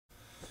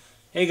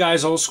Hey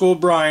guys,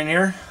 OldSkoolBrian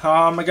here.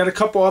 I got a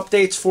couple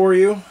updates for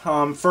you.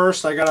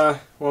 First, I gotta,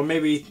 well,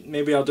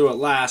 maybe I'll do it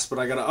last, but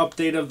I got an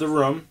update of the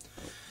room.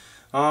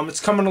 It's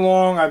coming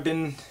along. I've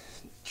been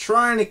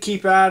trying to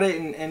keep at it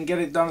and get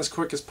it done as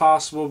quick as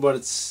possible, but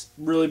it's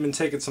really been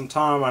taking some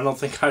time. I don't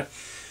think I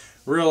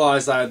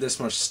realized I had this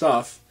much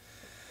stuff.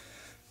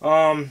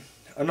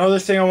 Another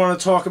thing I want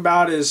to talk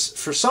about is,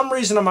 for some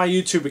reason on my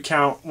YouTube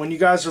account, when you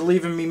guys are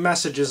leaving me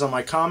messages on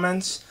my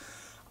comments,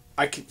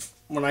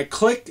 when I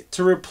click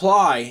to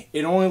reply,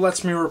 it only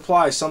lets me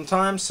reply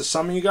sometimes to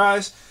some of you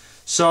guys.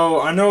 So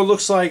I know it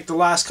looks like the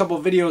last couple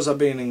of videos I've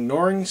been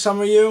ignoring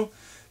some of you,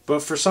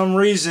 but for some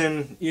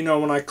reason, you know,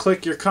 when I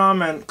click your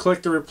comment,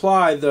 click the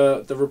reply,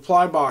 the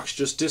reply box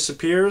just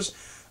disappears,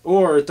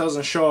 or it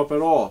doesn't show up at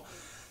all.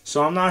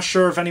 So I'm not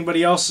sure if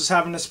anybody else is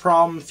having this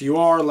problem. If you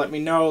are, let me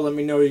know. Let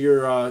me know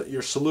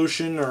your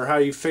solution, or how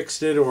you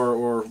fixed it,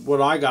 or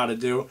what I got to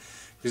do.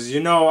 Because, you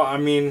know, I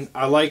mean,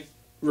 I like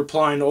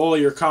replying to all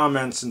your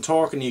comments and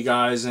talking to you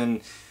guys,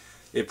 and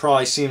it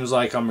probably seems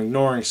like I'm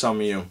ignoring some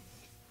of you.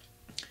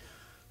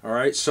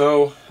 Alright,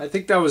 so I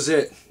think that was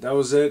it.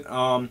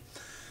 I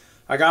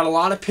got a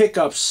lot of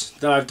pickups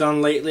that I've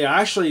done lately. I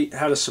actually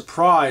had a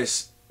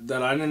surprise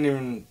that I didn't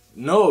even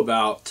know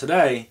about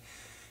today,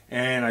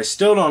 and I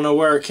still don't know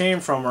where it came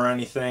from or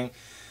anything,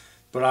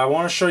 but I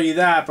want to show you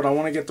that. But I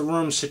want to get the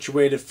room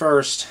situated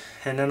first,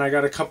 and then I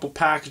got a couple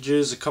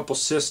packages, a couple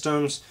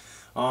systems,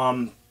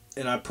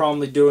 and I'm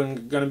probably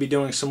going to be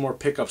doing some more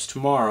pickups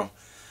tomorrow.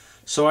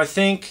 So I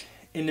think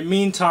in the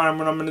meantime,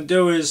 what I'm going to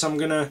do is I'm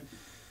going to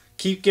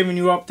keep giving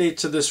you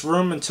updates of this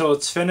room until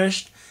it's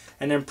finished,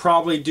 and then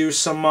probably do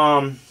some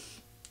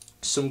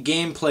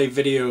gameplay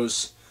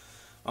videos,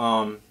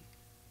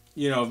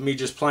 you know, of me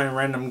just playing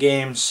random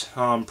games,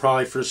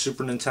 probably for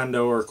Super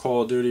Nintendo or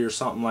Call of Duty or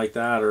something like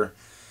that, or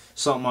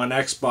something on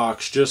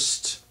Xbox,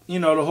 just, you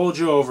know, to hold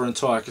you over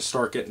until I can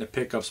start getting the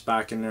pickups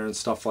back in there and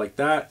stuff like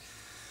that.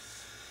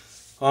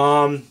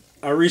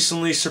 I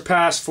recently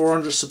surpassed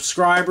 400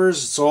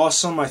 subscribers. It's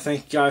awesome. I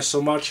thank you guys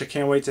so much. I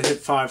can't wait to hit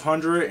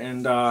 500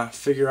 and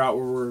figure out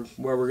where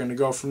we're going to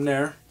go from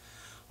there.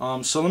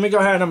 So let me go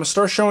ahead. I'm going to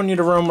start showing you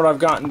the room, what I've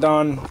gotten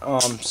done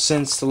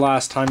since the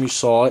last time you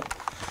saw it.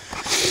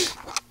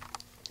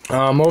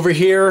 Over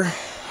here,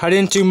 I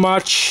didn't do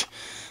much.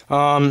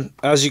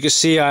 As you can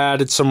see, I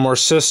added some more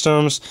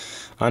systems.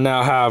 I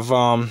now have,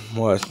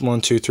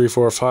 1, 2, 3,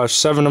 4, 5,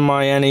 7 of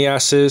my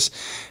NESs,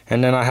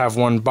 and then I have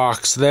one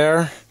box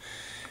there,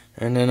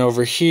 and then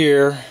over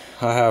here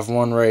I have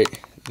one right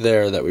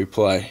there that we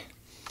play.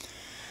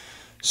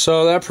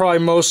 So that probably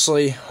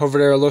mostly over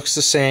there looks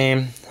the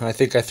same. I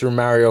think I threw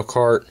Mario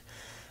Kart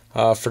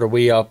for the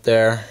Wii up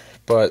there,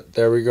 but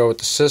there we go with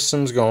the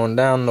systems going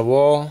down the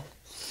wall.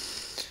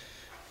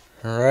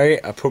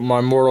 Alright, I put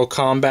my Mortal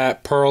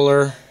Kombat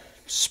Perler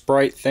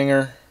sprite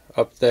thinger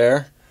up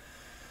there.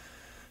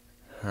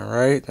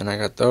 Alright, then I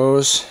got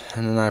those,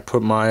 and then I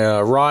put my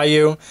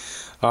Ryu.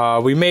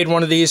 We made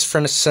one of these for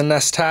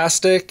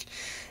Sinestastic,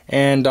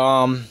 and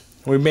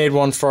we made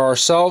one for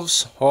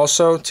ourselves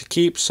also to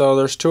keep, so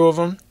there's 2 of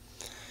them.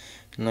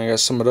 And I got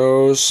some of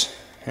those,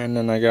 and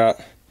then I got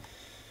a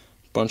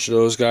bunch of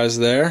those guys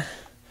there.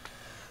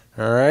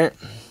 Alright,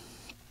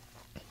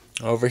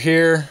 over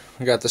here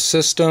we got the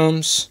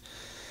systems.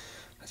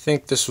 I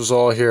think this was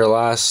all here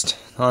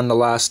on the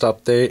last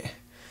update.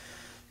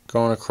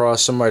 Going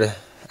across, somebody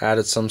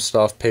added some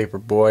stuff,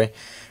 Paperboy.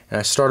 And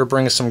I started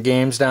bringing some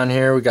games down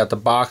here. We got the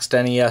boxed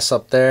NES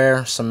up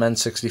there, some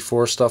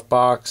N64 stuff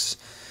box.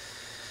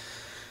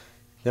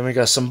 Then we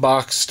got some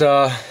boxed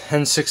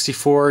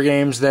N64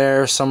 games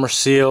there. Some are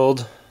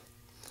sealed.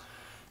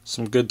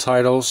 Some good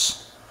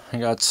titles. I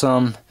got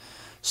some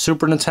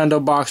Super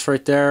Nintendo box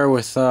right there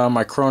with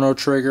my Chrono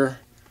Trigger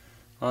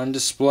on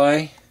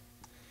display.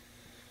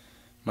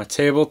 My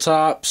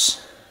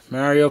tabletops,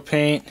 Mario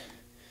Paint,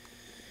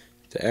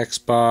 the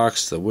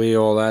Xbox, the Wii,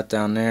 all that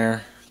down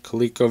there.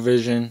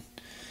 ColecoVision.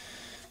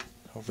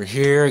 Over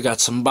here, I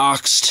got some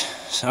boxed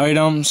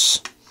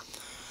items.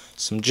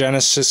 Some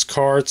Genesis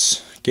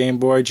carts, Game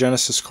Boy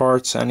Genesis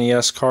carts,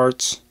 NES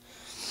carts.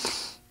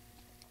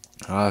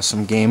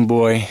 Some Game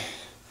Boy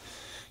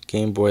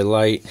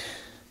Light.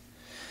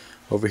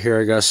 Over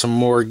here, I got some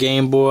more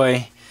Game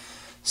Boy,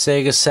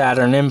 Sega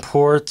Saturn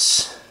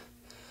imports.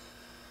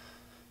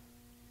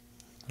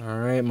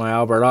 Alright, my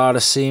Albert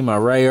Odyssey, my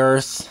Ray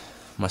Earth,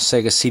 my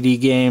Sega CD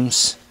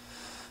games,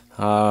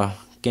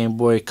 Game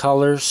Boy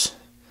Colors.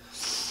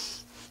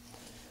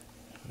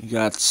 We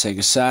got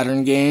Sega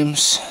Saturn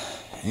games,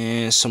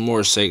 and some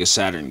more Sega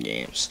Saturn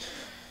games.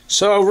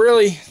 So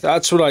really,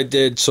 that's what I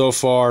did so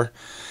far,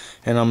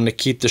 and I'm going to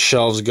keep the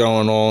shelves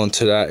going all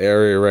into that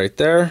area right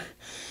there.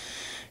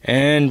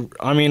 And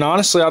I mean,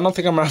 honestly, I don't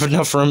think I'm gonna have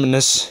enough room in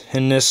this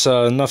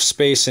enough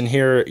space in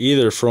here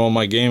either for all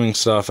my gaming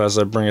stuff as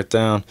I bring it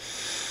down.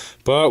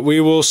 But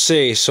we will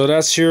see. So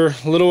that's your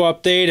little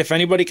update. If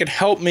anybody could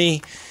help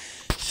me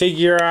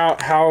figure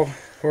out how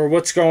or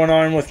what's going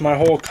on with my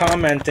whole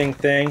commenting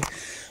thing,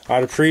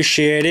 I'd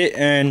appreciate it.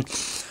 And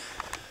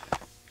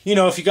you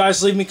know, if you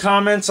guys leave me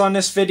comments on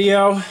this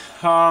video,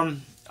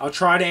 I'll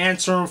try to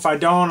answer them. If I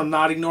don't, I'm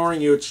not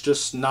ignoring you. It's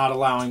just not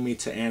allowing me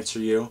to answer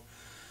you.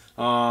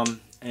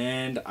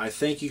 And I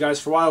thank you guys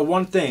for a while.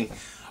 One thing,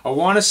 I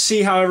want to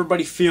see how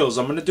everybody feels.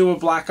 I'm going to do a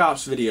Black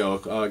Ops video,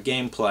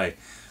 gameplay.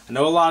 I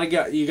know a lot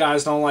of you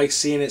guys don't like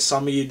seeing it.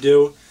 Some of you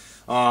do.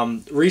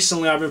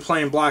 Recently, I've been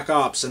playing Black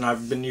Ops, and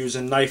I've been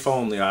using knife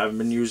only. I haven't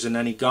been using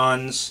any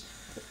guns.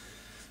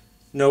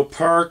 No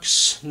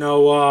perks.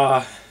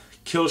 No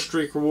kill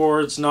streak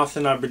rewards.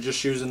 Nothing. I've been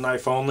just using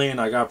knife only, and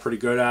I got pretty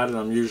good at it.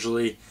 I'm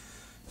usually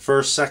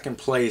first, second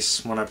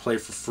place when I play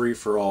for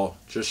free-for-all,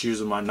 just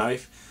using my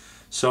knife.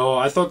 So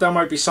I thought that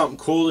might be something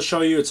cool to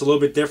show you. It's a little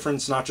bit different.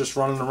 It's not just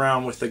running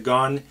around with a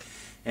gun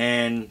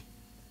and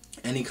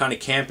any kind of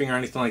camping or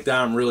anything like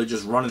that. I'm really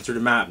just running through the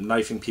map,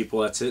 knifing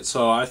people, that's it.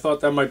 So I thought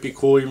that might be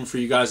cool even for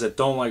you guys that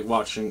don't like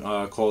watching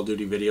Call of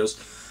Duty videos.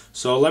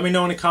 So let me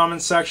know in the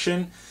comment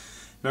section.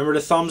 Remember to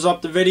thumbs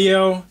up the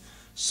video,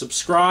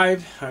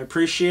 subscribe, I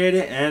appreciate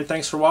it, and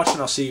thanks for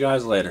watching. I'll see you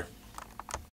guys later.